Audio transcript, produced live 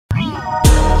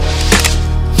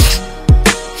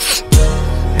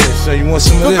So you want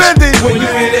some of this? When you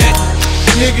hear that,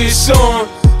 nigga, it's on.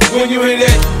 When you hear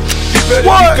that, you better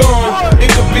be gone.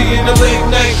 It could be in the late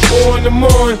night or in the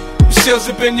morning. Shells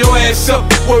up in your ass up,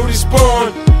 word is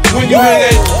born. When you hear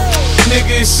that,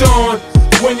 nigga, it's on.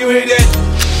 When you hear that,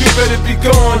 you better be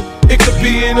gone. It could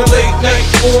be in the late night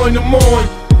or in the morning.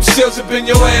 Shells up in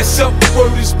your ass up,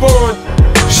 word is born.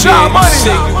 Yeah, you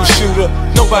say you a shooter,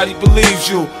 nobody believes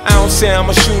you. I don't say I'm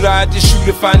a shooter, I just shoot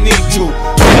if I need to.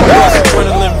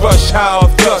 Adrenaline rush, high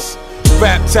off dust.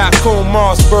 Rap tycoon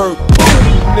Marsburg.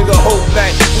 Nigga, hold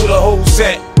back, where the hoes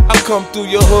at? I come through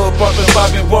your hood, bumpin'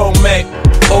 Bobby Womack.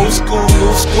 Old school,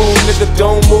 new school, nigga,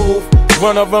 don't move.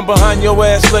 Run behind your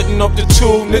ass, letting up the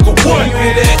two. Nigga, when you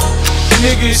hear that,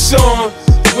 nigga, it's on.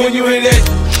 When you hear that,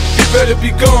 you better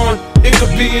be gone. It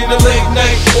could be in the late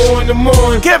night or in the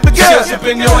morning. Can't forget. Shells up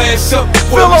in your ass up,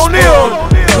 Phil O'Neal.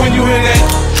 When you hear that,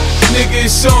 nigga,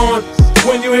 it's on.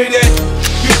 When you hear that,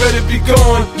 you better be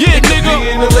gone. Yeah, nigga,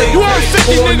 you are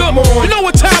 50, nigga. You know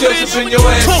what time it is.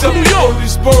 Talk New York.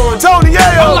 Tony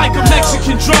Yayo. I'm like a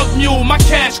Mexican drug mule. My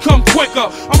cash come quicker.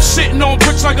 I'm sitting on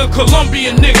bricks like a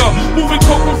Colombian nigga. Moving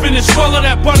coke within the swell of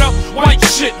that butter. White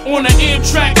shit on the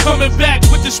Amtrak. Coming back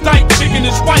with this dyke chick and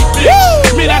this white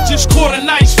bitch. Man, I just caught a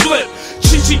nice flip.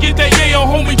 She get that Yayo,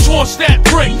 homie, toss that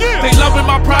brick. They loving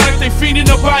my product, they fiending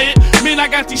to buy it. Man, I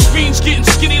got these fiends getting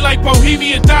skinny like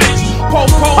bohemian diets.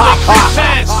 Po-po, they creep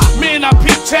pads. Man, I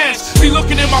peep tags. They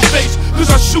looking in my face, cause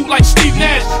I shoot like Steve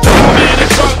Nash. Man in the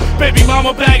truck, baby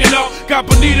mama bagging up. Got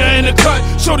Bonita in the cut,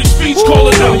 so these fiends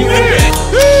calling up. When you hear that,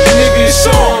 nigga, it's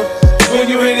on.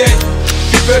 When you hear that,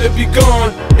 you better be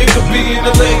gone. It could be in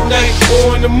the late night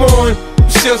or in the morning.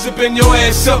 Shells up in your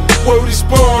ass up, word is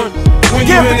born. When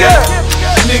you hear that,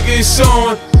 nigga, it's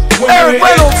on. When you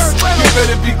hear that, you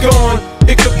better be gone.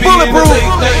 It could be in the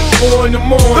late night or in the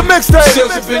morning. The mixtape.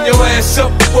 Shells up in your ass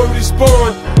up, word is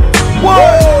born. Whoa!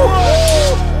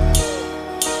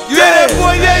 Yeah, that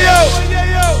boy Yayo.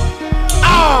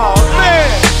 Oh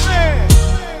man,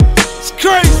 it's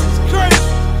crazy.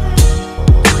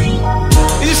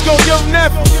 You just gonna give him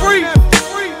that for free?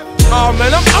 Oh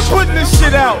man, I'm putting this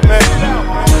shit out, man.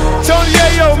 Tony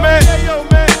Yayo, man.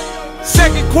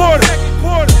 Second quarter.